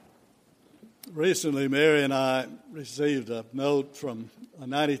Recently, Mary and I received a note from a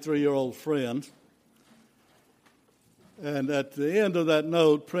 93-year-old friend. And at the end of that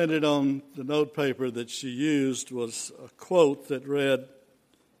note, printed on the note paper that she used, was a quote that read,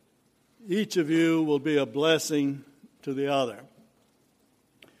 "Each of you will be a blessing to the other."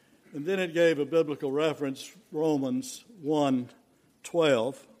 And then it gave a biblical reference, Romans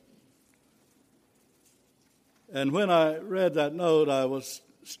 1:12. And when I read that note, I was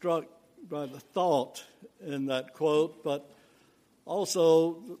struck by the thought in that quote, but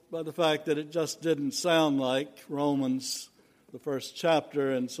also by the fact that it just didn't sound like Romans, the first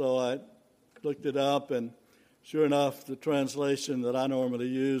chapter. And so I looked it up, and sure enough, the translation that I normally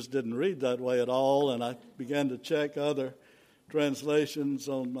use didn't read that way at all. And I began to check other translations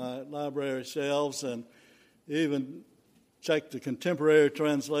on my library shelves and even checked the contemporary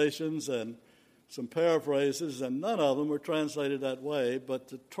translations and some paraphrases, and none of them were translated that way. But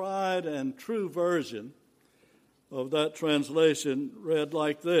the tried and true version of that translation read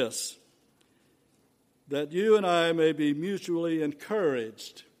like this: that you and I may be mutually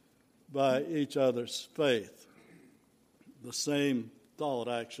encouraged by each other's faith. The same thought,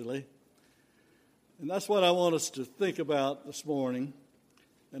 actually. And that's what I want us to think about this morning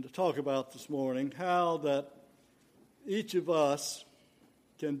and to talk about this morning, how that each of us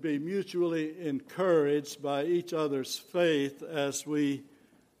can be mutually encouraged by each other's faith as we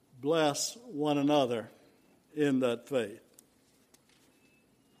bless one another in that faith.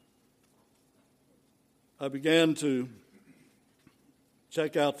 I began to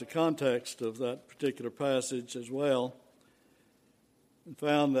check out the context of that particular passage as well and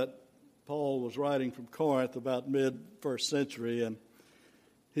found that Paul was writing from Corinth about mid-first century, and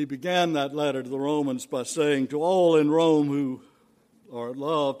he began that letter to the Romans by saying, "To all in Rome who are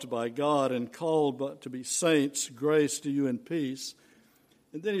loved by God and called to be saints, grace to you and peace."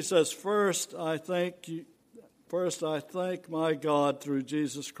 And then he says, First I thank my God through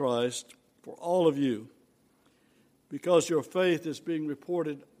Jesus Christ for all of you, because your faith is being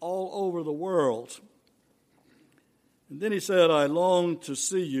reported all over the world." And then he said, "I long to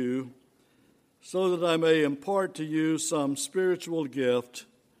see you so that I may impart to you some spiritual gift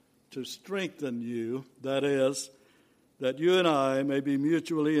to strengthen you, that is, that you and I may be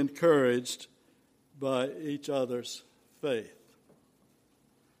mutually encouraged by each other's faith."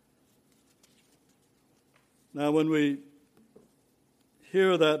 Now, when we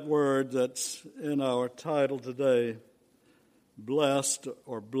hear that word that's in our title today, blessed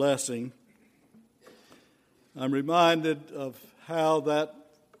or blessing, I'm reminded of how that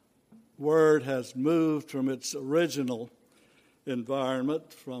word has moved from its original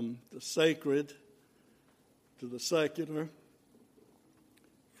environment, from the sacred to the secular,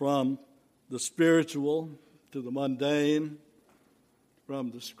 from the spiritual to the mundane, from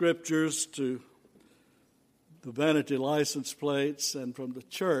the scriptures to the vanity license plates, and from the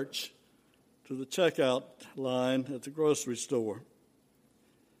church to the checkout line at the grocery store.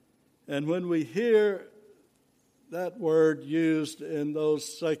 And when we hear that word used in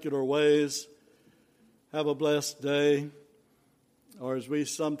those secular ways, have a blessed day, or as we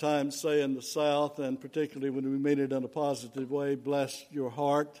sometimes say in the South, and particularly when we mean it in a positive way, bless your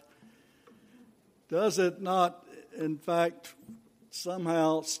heart, does it not, in fact,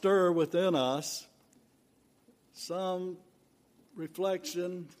 somehow stir within us some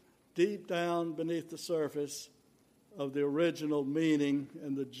reflection deep down beneath the surface of the original meaning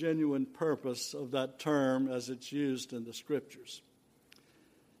and the genuine purpose of that term as it's used in the Scriptures?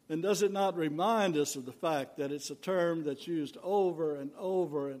 And does it not remind us of the fact that it's a term that's used over and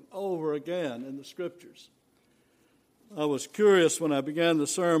over and over again in the Scriptures? I was curious when I began the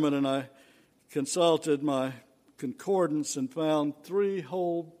sermon, and I consulted my concordance and found 3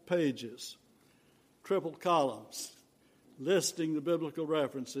 whole pages, triple columns, listing the biblical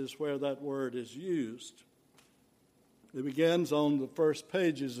references where that word is used. It begins on the first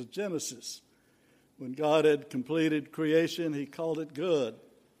pages of Genesis. When God had completed creation, he called it good,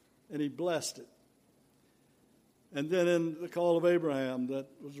 and he blessed it. And then in the call of Abraham that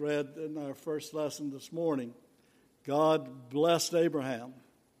was read in our first lesson this morning, God blessed Abraham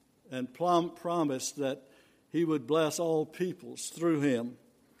and promised that he would bless all peoples through him.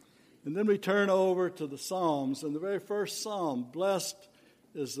 And then we turn over to the Psalms, and the very first Psalm, "Blessed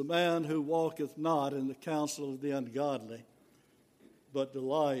is the man who walketh not in the counsel of the ungodly, but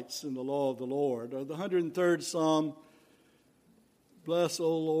delights in the law of the Lord." Or the 103rd Psalm, "Bless,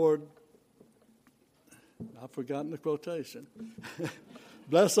 O Lord," I've forgotten the quotation.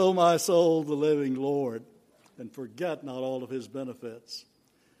 "Bless, O my soul, the living Lord, and forget not all of his benefits."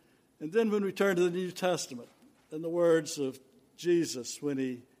 And then when we turn to the New Testament and the words of Jesus when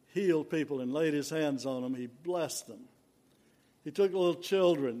he healed people and laid his hands on them, he blessed them. He took little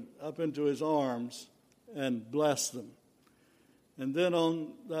children up into his arms and blessed them. And then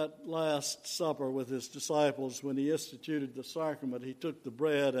on that Last Supper with his disciples, when he instituted the sacrament, he took the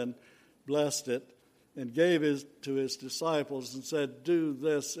bread and blessed it and gave it to his disciples and said, "Do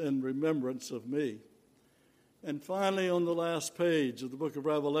this in remembrance of me." And finally, on the last page of the book of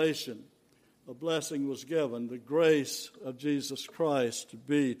Revelation, a blessing was given, the grace of Jesus Christ to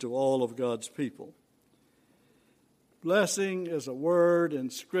be to all of God's people. Blessing is a word in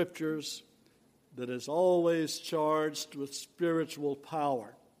Scriptures that is always charged with spiritual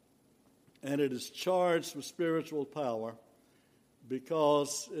power. And it is charged with spiritual power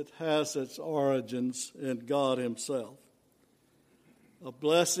because it has its origins in God himself. A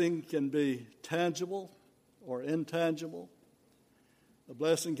blessing can be tangible or intangible. A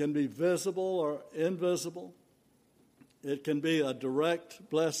blessing can be visible or invisible. It can be a direct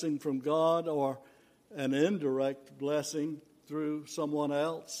blessing from God or an indirect blessing through someone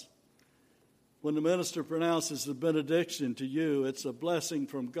else. When the minister pronounces the benediction to you, it's a blessing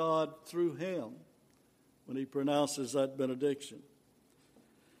from God through him when he pronounces that benediction.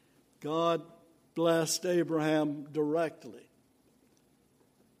 God blessed Abraham directly,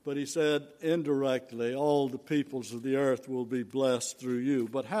 but he said indirectly, all the peoples of the earth will be blessed through you.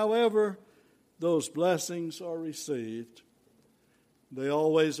 But however those blessings are received, they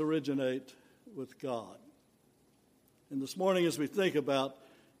always originate with God. And this morning, as we think about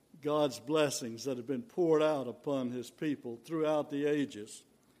God's blessings that have been poured out upon his people throughout the ages,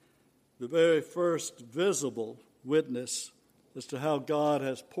 the very first visible witness as to how God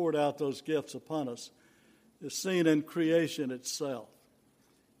has poured out those gifts upon us is seen in creation itself,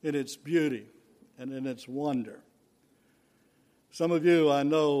 in its beauty and in its wonder. Some of you, I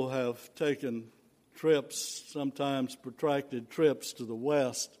know, have taken trips, sometimes protracted trips to the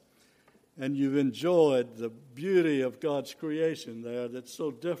West, and you've enjoyed the beauty of God's creation there that's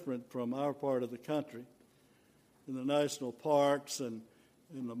so different from our part of the country. In the national parks and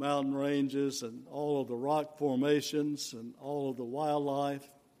in the mountain ranges and all of the rock formations and all of the wildlife.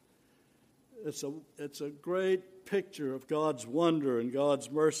 It's a great picture of God's wonder and God's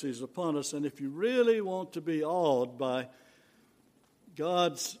mercies upon us. And if you really want to be awed by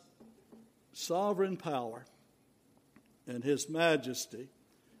God's sovereign power and his majesty,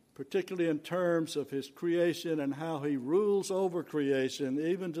 particularly in terms of his creation and how he rules over creation,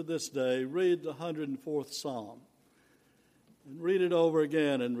 even to this day, read the 104th Psalm and read it over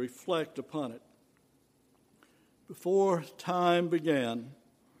again and reflect upon it. Before time began,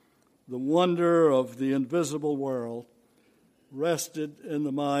 the wonder of the invisible world rested in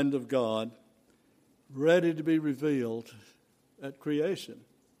the mind of God, ready to be revealed at creation.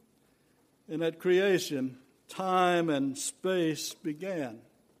 And at creation, time and space began.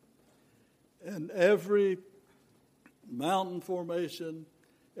 And every mountain formation,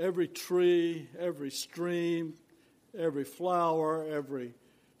 every tree, every stream, every flower, every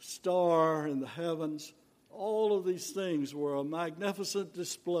star in the heavens, all of these things were a magnificent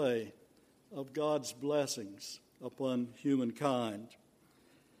display of God's blessings upon humankind.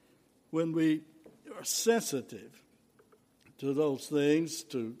 When we are sensitive to those things,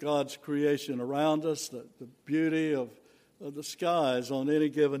 to God's creation around us, the beauty of the skies on any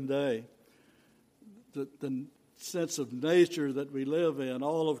given day, the sense of nature that we live in,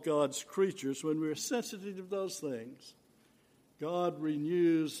 all of God's creatures, when we're sensitive to those things, God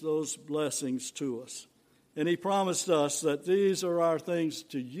renews those blessings to us. And he promised us that these are our things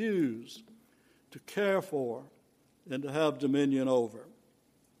to use, to care for, and to have dominion over.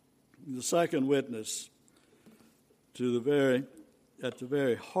 The second witness to at the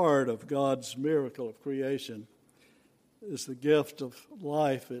very heart of God's miracle of creation is the gift of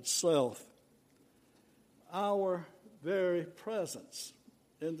life itself. Our very presence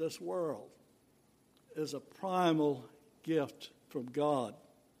in this world is a primal gift from God.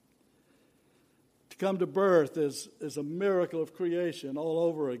 To come to birth is a miracle of creation all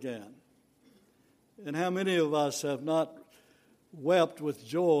over again. And how many of us have not wept with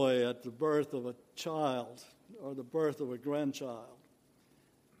joy at the birth of a child or the birth of a grandchild?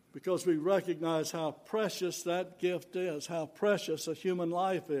 Because we recognize how precious that gift is, how precious a human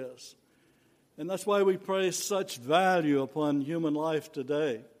life is. And that's why we place such value upon human life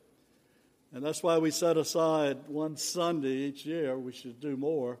today. And that's why we set aside one Sunday each year, we should do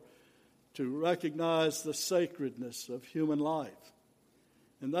more, to recognize the sacredness of human life.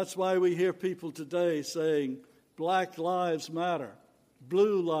 And that's why we hear people today saying, Black lives matter,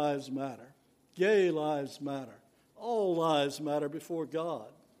 blue lives matter, gay lives matter, all lives matter before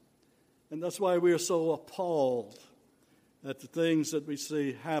God. And that's why we are so appalled at the things that we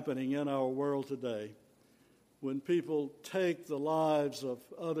see happening in our world today, when people take the lives of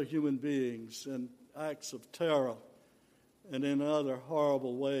other human beings in acts of terror and in other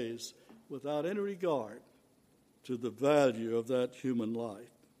horrible ways without any regard to the value of that human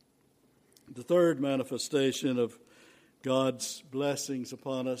life. The third manifestation of God's blessings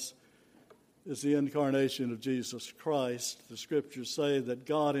upon us is the incarnation of Jesus Christ. The Scriptures say that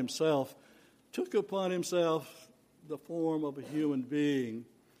God himself took upon himself the form of a human being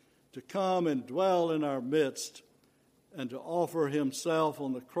to come and dwell in our midst and to offer himself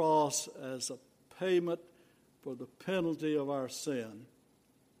on the cross as a payment for the penalty of our sin.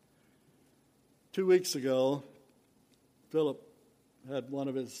 2 weeks ago, Philip had one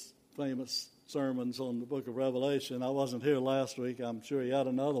of his famous sermons on the book of Revelation. I wasn't here last week. I'm sure he had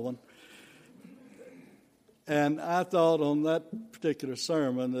another one. And I thought on that particular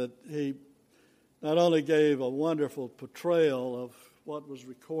sermon that he not only gave a wonderful portrayal of what was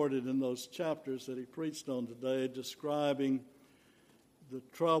recorded in those chapters that he preached on today, describing the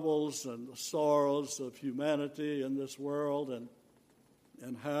troubles and the sorrows of humanity in this world,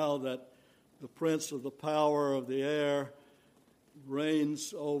 and how that the prince of the power of the air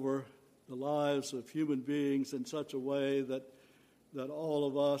reigns over the lives of human beings in such a way that all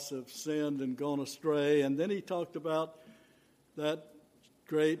of us have sinned and gone astray. And then he talked about that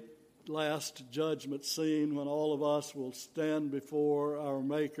great last judgment scene when all of us will stand before our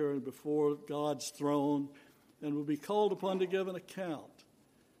Maker and before God's throne and will be called upon to give an account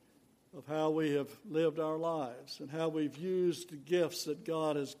of how we have lived our lives and how we've used the gifts that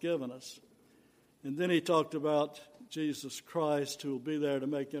God has given us. And then he talked about Jesus Christ, who will be there to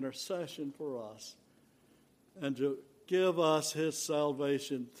make intercession for us and to give us his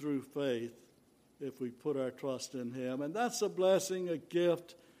salvation through faith if we put our trust in him. And that's a blessing, a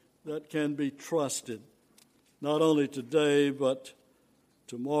gift that can be trusted, not only today, but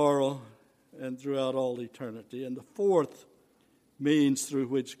tomorrow and throughout all eternity. And the fourth means through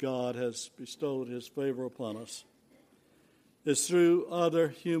which God has bestowed his favor upon us is through other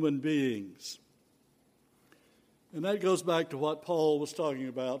human beings. And that goes back to what Paul was talking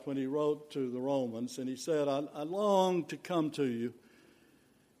about when he wrote to the Romans, and he said, I long to come to you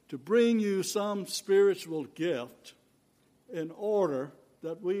to bring you some spiritual gift in order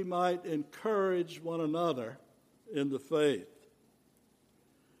that we might encourage one another in the faith.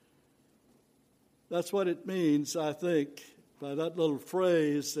 That's what it means, I think, by that little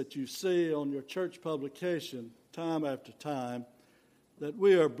phrase that you see on your church publication time after time, that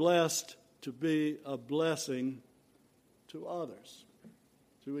we are blessed to be a blessing to others,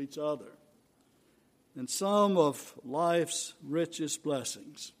 to each other. And some of life's richest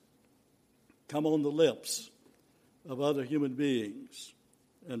blessings come on the lips of other human beings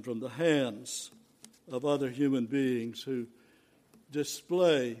and from the hands of other human beings who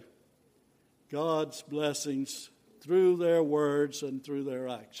display God's blessings through their words and through their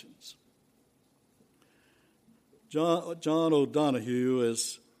actions. John O'Donohue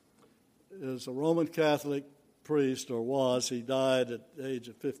is a Roman Catholic priest, or was. He died at the age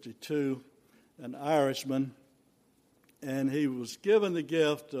of 52, an Irishman, and he was given the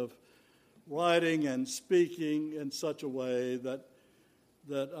gift of writing and speaking in such a way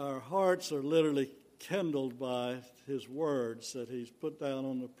that our hearts are literally kindled by his words that he's put down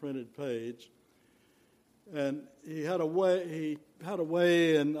on the printed page. And he had a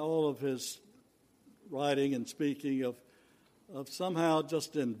way in all of his writing and speaking of somehow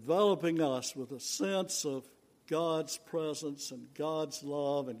just enveloping us with a sense of God's presence and God's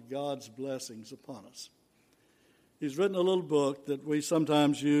love and God's blessings upon us. He's written a little book that we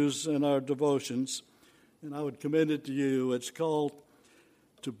sometimes use in our devotions, and I would commend it to you. It's called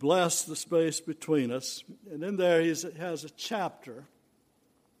To Bless the Space Between Us. And in there he has a chapter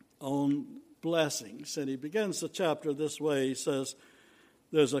on blessings. And he begins the chapter this way. He says,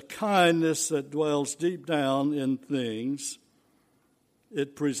 there's a kindness that dwells deep down in things.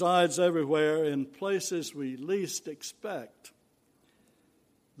 It presides everywhere in places we least expect.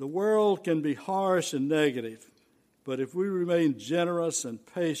 The world can be harsh and negative, but if we remain generous and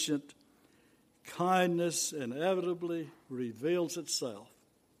patient, kindness inevitably reveals itself.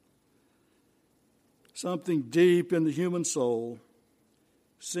 Something deep in the human soul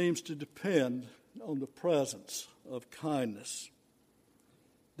seems to depend on the presence of kindness.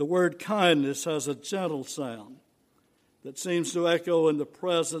 The word kindness has a gentle sound that seems to echo in the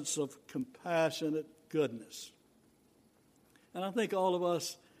presence of compassionate goodness. And I think all of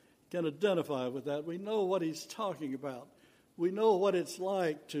us can identify with that. We know what he's talking about. We know what it's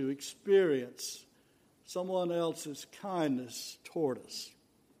like to experience someone else's kindness toward us.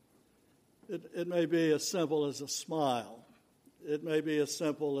 It may be as simple as a smile It may be as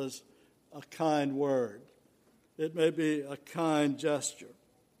simple as a kind word. It may be a kind gesture.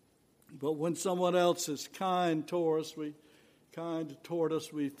 But when someone else is kind toward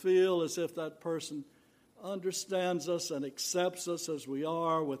us, we feel as if that person understands us and accepts us as we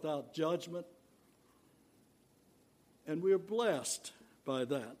are without judgment. And we are blessed by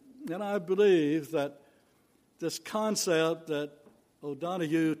that. And I believe that this concept that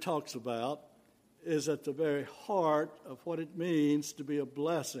O'Donohue talks about is at the very heart of what it means to be a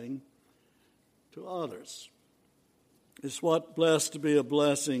blessing to others. It's what blessed to be a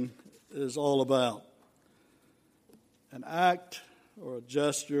blessing is all about. An act or a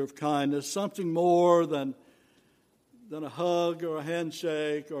gesture of kindness, something more than a hug or a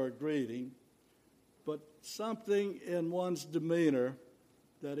handshake or a greeting, but something in one's demeanor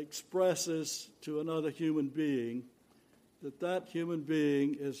that expresses to another human being that human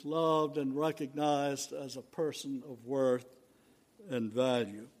being is loved and recognized as a person of worth and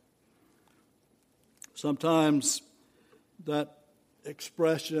value. Sometimes that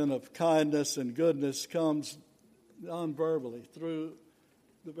expression of kindness and goodness comes non-verbally through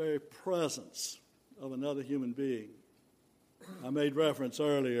the very presence of another human being. I made reference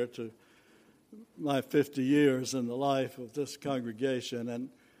earlier to my 50 years in the life of this congregation, and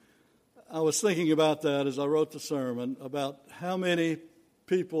I was thinking about that as I wrote the sermon, about how many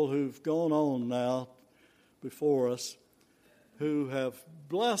people who've gone on now before us who have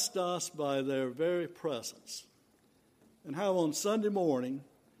blessed us by their very presence, and how on Sunday morning,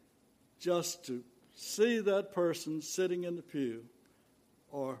 just to see that person sitting in the pew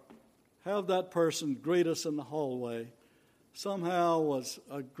or have that person greet us in the hallway somehow was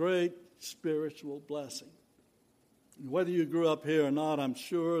a great spiritual blessing. Whether you grew up here or not, I'm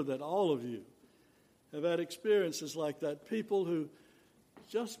sure that all of you have had experiences like that. People who,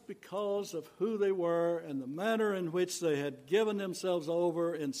 just because of who they were and the manner in which they had given themselves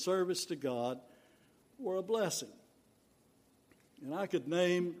over in service to God, were a blessing. And I could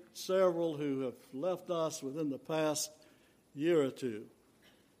name several who have left us within the past year or two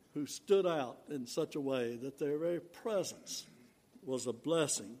who stood out in such a way that their very presence was a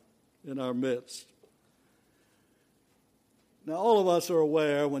blessing in our midst. Now, all of us are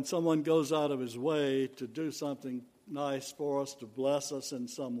aware when someone goes out of his way to do something nice for us, to bless us in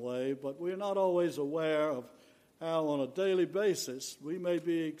some way, but we're not always aware of how on a daily basis we may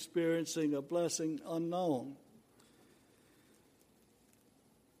be experiencing a blessing unknown.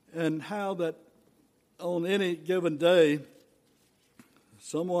 And how that on any given day,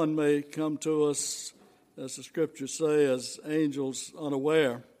 someone may come to us, as the Scriptures say, as angels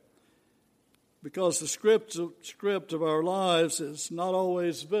unaware. Because the script of our lives is not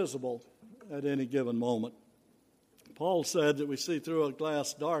always visible at any given moment. Paul said that we see through a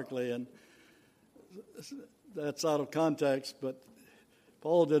glass darkly, and that's out of context, but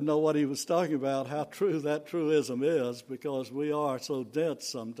Paul didn't know what he was talking about, how true that truism is, because we are so dense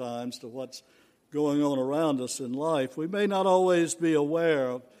sometimes to what's going on around us in life. We may not always be aware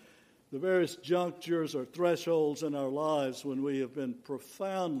of the various junctures or thresholds in our lives when we have been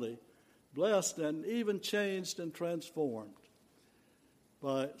profoundly blessed and even changed and transformed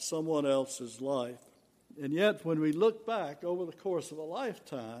by someone else's life. And yet, when we look back over the course of a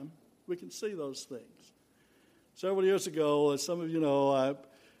lifetime, we can see those things. Several years ago, as some of you know, I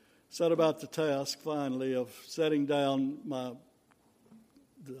set about the task, finally, of setting down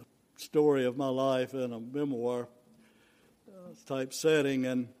the story of my life in a memoir type setting,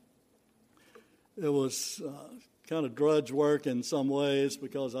 and it was kind of drudge work in some ways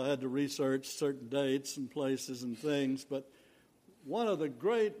because I had to research certain dates and places and things. But one of the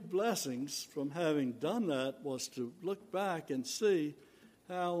great blessings from having done that was to look back and see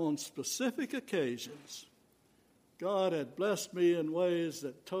how on specific occasions God had blessed me in ways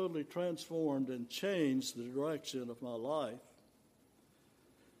that totally transformed and changed the direction of my life.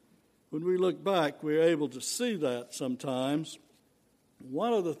 When we look back, we're able to see that sometimes.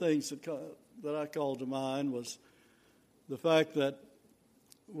 One of the things that I called to mind was the fact that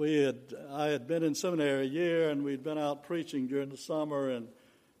I had been in seminary a year, and we'd been out preaching during the summer, and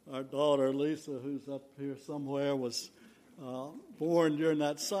our daughter, Lisa, who's up here somewhere, was born during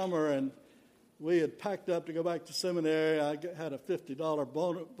that summer, and we had packed up to go back to seminary. I had a $50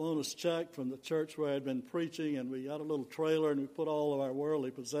 bonus check from the church where I had been preaching, and we got a little trailer, and we put all of our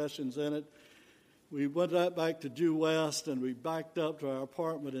worldly possessions in it. We went back to Due West, and we backed up to our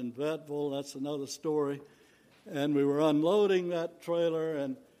apartment in Vettville. That's another story. And we were unloading that trailer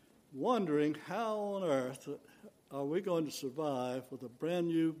and wondering how on earth are we going to survive with a brand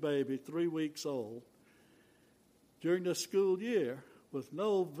new baby, 3 weeks old, during the school year with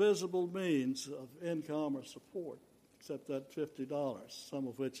no visible means of income or support. except that $50, some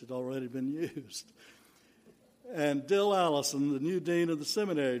of which had already been used. And Dill Allison, the new dean of the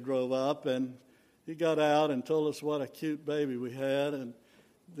seminary, drove up, and he got out and told us what a cute baby we had. And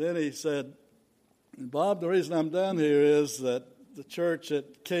then he said, Bob, the reason I'm down here is that the church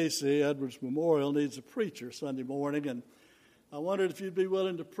at Casey, Edwards Memorial, needs a preacher Sunday morning, and I wondered if you'd be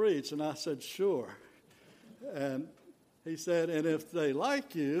willing to preach. And I said, sure. And he said, and if they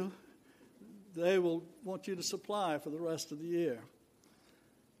like you, they will want you to supply for the rest of the year.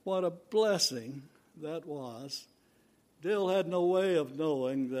 What a blessing that was. Dill had no way of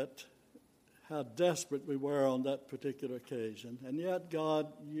knowing that how desperate we were on that particular occasion, and yet God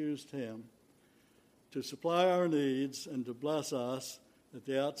used him to supply our needs and to bless us at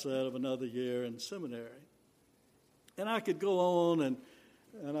the outset of another year in seminary. And I could go on,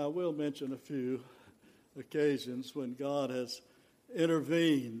 and I will mention a few occasions when God has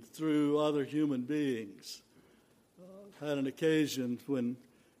intervened through other human beings. I had an occasion when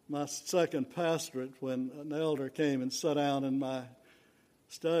my second pastorate, when an elder came and sat down in my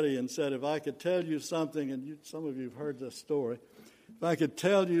study and said, if I could tell you something, and some of you have heard this story, if I could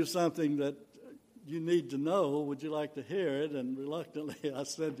tell you something that you need to know, would you like to hear it? And reluctantly I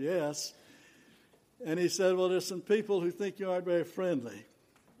said yes. And he said, well, there's some people who think you aren't very friendly.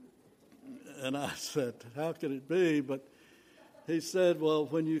 And I said, how could it be? But he said, well,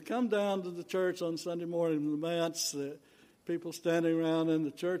 when you come down to the church on Sunday morning in the manse, people standing around in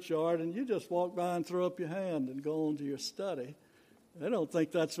the churchyard, and you just walk by and throw up your hand and go on to your study. They don't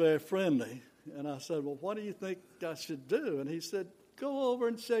think that's very friendly. And I said, well, what do you think I should do? And he said, go over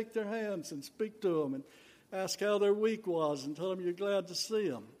and shake their hands and speak to them and ask how their week was and tell them you're glad to see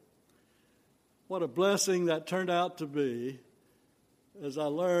them. What a blessing that turned out to be, as I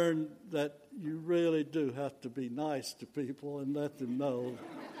learned that you really do have to be nice to people and let them know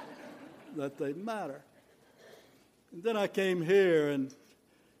that they matter. And then I came here and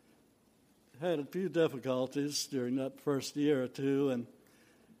had a few difficulties during that first year or two, and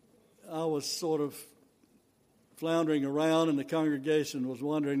I was sort of floundering around, and the congregation was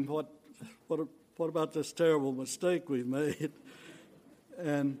wondering what about this terrible mistake we've made.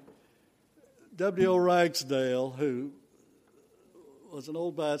 And W.O. Ragsdale, who was an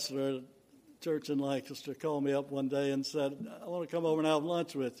old bachelor at a church in Lancaster, called me up one day and said, I want to come over and have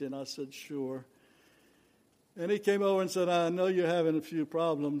lunch with you. And I said, sure. And he came over and said, I know you're having a few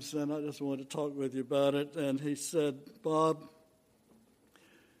problems, and I just wanted to talk with you about it. And he said, Bob,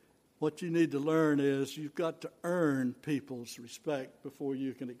 what you need to learn is you've got to earn people's respect before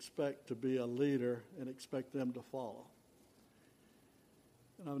you can expect to be a leader and expect them to follow.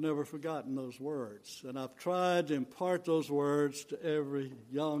 And I've never forgotten those words. And I've tried to impart those words to every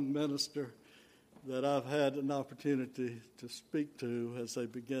young minister that I've had an opportunity to speak to as they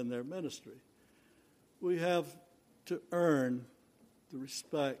begin their ministry. We have to earn the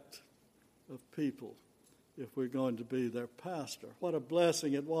respect of people if we're going to be their pastor. What a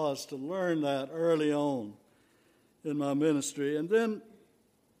blessing it was to learn that early on in my ministry. And then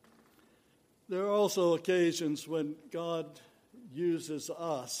there are also occasions when God uses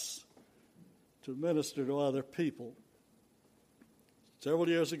us to minister to other people. Several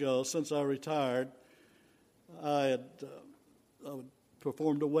years ago, since I retired, I had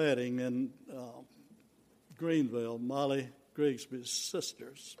performed a wedding in Greenville, Molly Grigsby's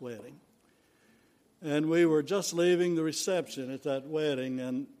sister's wedding. And we were just leaving the reception at that wedding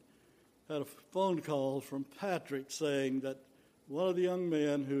and had a phone call from Patrick saying that one of the young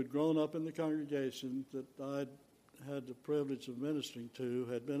men who had grown up in the congregation that I'd had the privilege of ministering to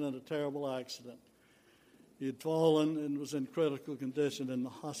had been in a terrible accident. He had fallen and was in critical condition in the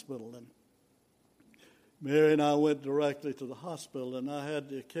hospital. And Mary and I went directly to the hospital, and I had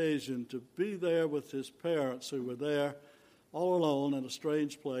the occasion to be there with his parents who were there all alone in a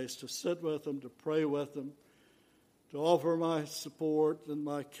strange place, to sit with them, to pray with them, to offer my support and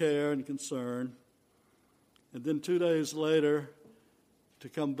my care and concern. And then 2 days later, to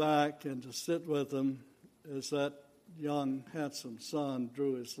come back and to sit with them as that young, handsome son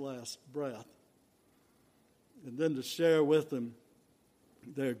drew his last breath. And then to share with them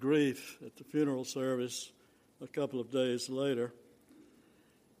their grief at the funeral service a couple of days later.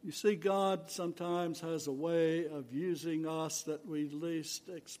 You see, God sometimes has a way of using us that we least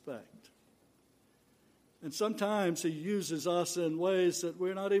expect. And sometimes he uses us in ways that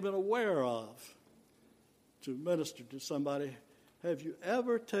we're not even aware of to minister to somebody. Have you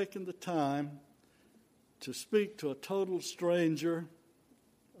ever taken the time to speak to a total stranger,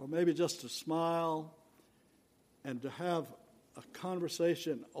 or maybe just to smile, and to have a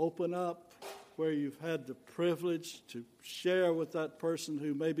conversation open up where you've had the privilege to share with that person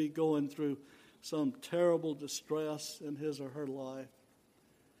who may be going through some terrible distress in his or her life.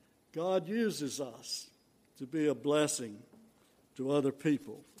 God uses us to be a blessing to other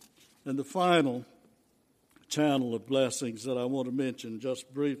people. And the final channel of blessings that I want to mention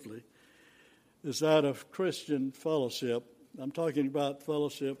just briefly is that of Christian fellowship. I'm talking about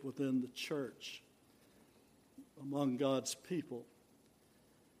fellowship within the church, among God's people.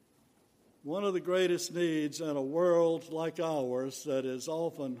 One of the greatest needs in a world like ours that is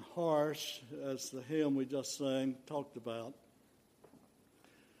often harsh, as the hymn we just sang talked about,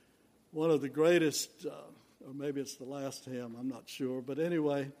 one of the greatest, or maybe it's the last hymn, I'm not sure, but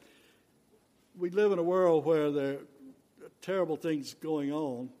anyway, we live in a world where there are terrible things going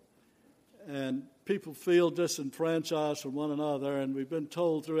on, and people feel disenfranchised from one another, and we've been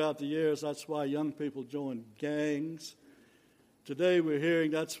told throughout the years that's why young people join gangs. Today we're hearing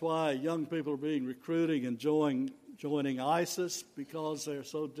that's why young people are being recruited and joining ISIS, because they're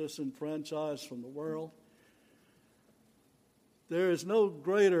so disenfranchised from the world. There is no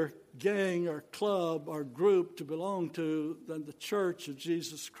greater gang or club or group to belong to than the church of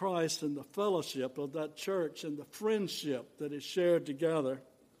Jesus Christ, and the fellowship of that church and the friendship that is shared together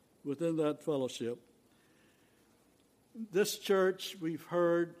within that fellowship. This church, we've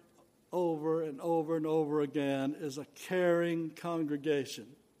heard over and over and over again, is a caring congregation.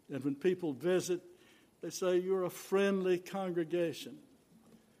 And when people visit, they say, you're a friendly congregation.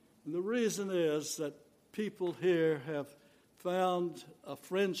 And the reason is that people here have found a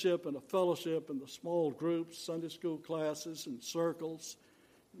friendship and a fellowship in the small groups, Sunday school classes and circles,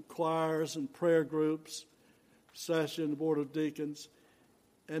 and choirs and prayer groups, session, the board of deacons.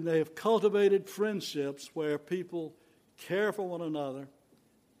 And they have cultivated friendships where people care for one another,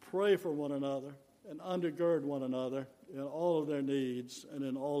 pray for one another, and undergird one another in all of their needs and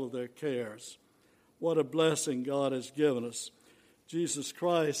in all of their cares. What a blessing God has given us. Jesus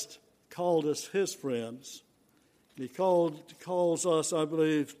Christ called us his friends. He calls us, I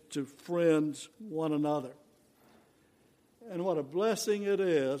believe, to friend one another. And what a blessing it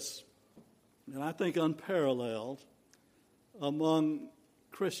is, and I think unparalleled, among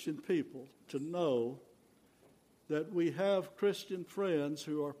Christian people to know that we have Christian friends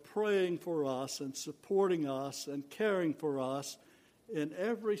who are praying for us and supporting us and caring for us in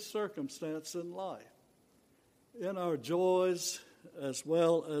every circumstance in life, in our joys as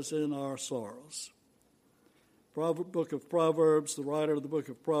well as in our sorrows. Book of Proverbs, the writer of the book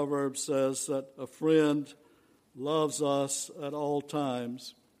of Proverbs says that a friend loves us at all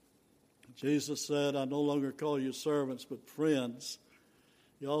times. Jesus said, I no longer call you servants, but friends.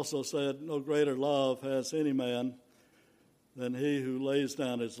 He also said, no greater love has any man than he who lays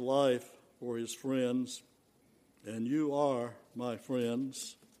down his life for his friends. And you are my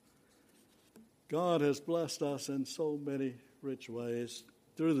friends. God has blessed us in so many rich ways,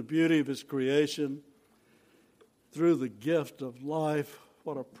 through the beauty of his creation, through the gift of life,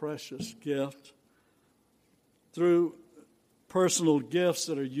 what a precious gift, through personal gifts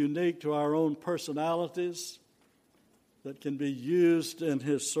that are unique to our own personalities that can be used in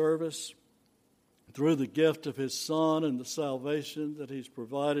his service, through the gift of his Son and the salvation that he's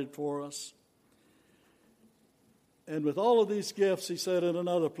provided for us. And with all of these gifts, he said in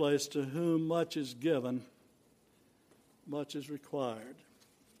another place, to whom much is given, much is required.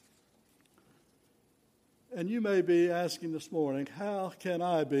 And you may be asking this morning, how can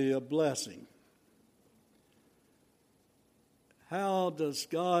I be a blessing? How does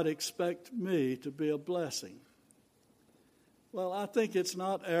God expect me to be a blessing? Well, I think it's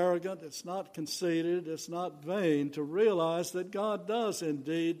not arrogant, it's not conceited, it's not vain to realize that God does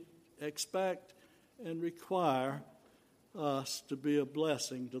indeed expect and require us to be a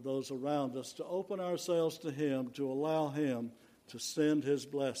blessing to those around us, to open ourselves to him, to allow him to send his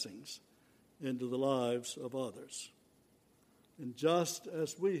blessings into the lives of others. And just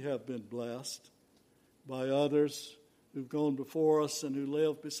as we have been blessed by others who've gone before us and who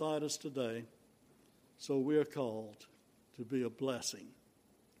live beside us today, so we are called to be a blessing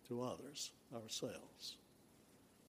to others ourselves.